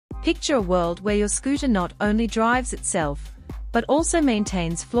Picture a world where your scooter not only drives itself, but also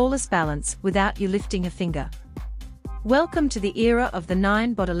maintains flawless balance without you lifting a finger. Welcome to the era of the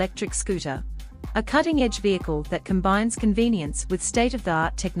 9-bot electric scooter, a cutting-edge vehicle that combines convenience with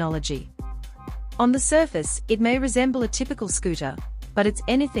state-of-the-art technology. On the surface, it may resemble a typical scooter, but it's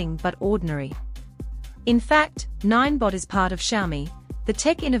anything but ordinary. In fact, 9-bot is part of Xiaomi, the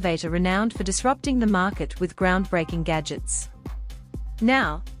tech innovator renowned for disrupting the market with groundbreaking gadgets.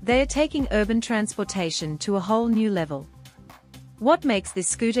 Now, they are taking urban transportation to a whole new level. What makes this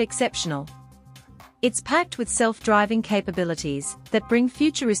scooter exceptional? It's packed with self-driving capabilities that bring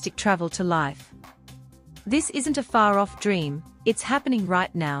futuristic travel to life. This isn't a far-off dream, it's happening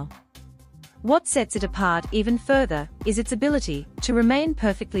right now. What sets it apart even further is its ability to remain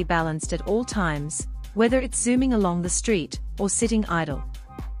perfectly balanced at all times, whether it's zooming along the street or sitting idle.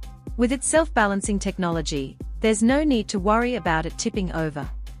 With its self-balancing technology, there's no need to worry about it tipping over.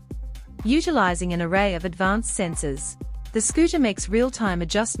 Utilizing an array of advanced sensors, the scooter makes real-time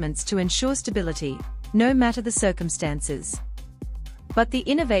adjustments to ensure stability, no matter the circumstances. But the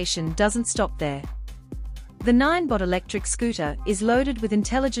innovation doesn't stop there. The 9-bot electric scooter is loaded with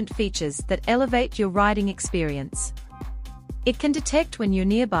intelligent features that elevate your riding experience. It can detect when you're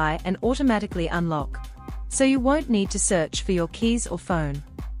nearby and automatically unlock, so you won't need to search for your keys or phone.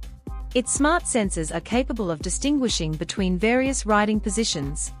 Its smart sensors are capable of distinguishing between various riding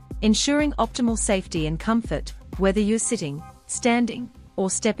positions, ensuring optimal safety and comfort, whether you're sitting, standing, or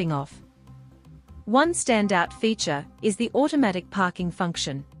stepping off. One standout feature is the automatic parking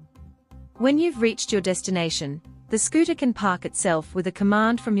function. When you've reached your destination, the scooter can park itself with a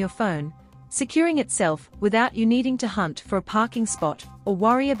command from your phone, securing itself without you needing to hunt for a parking spot or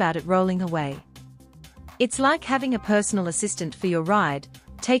worry about it rolling away. It's like having a personal assistant for your ride,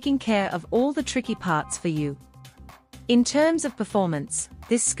 taking care of all the tricky parts for you. In terms of performance,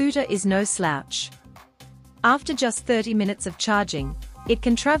 this scooter is no slouch. After just 30 minutes of charging, it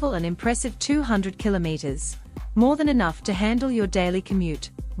can travel an impressive 200 kilometers, more than enough to handle your daily commute,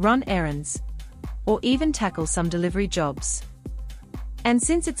 run errands, or even tackle some delivery jobs. And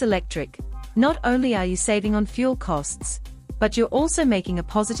since it's electric, not only are you saving on fuel costs, but you're also making a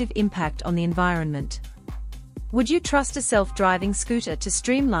positive impact on the environment. Would you trust a self-driving scooter to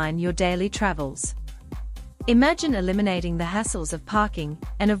streamline your daily travels? Imagine eliminating the hassles of parking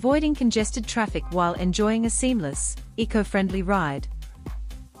and avoiding congested traffic while enjoying a seamless, eco-friendly ride.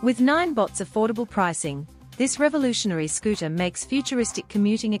 With 9-bot's affordable pricing, this revolutionary scooter makes futuristic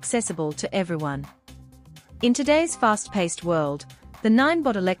commuting accessible to everyone. In today's fast-paced world, the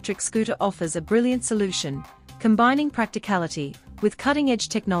 9-bot electric scooter offers a brilliant solution, combining practicality with cutting-edge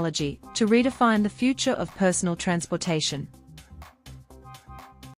technology to redefine the future of personal transportation.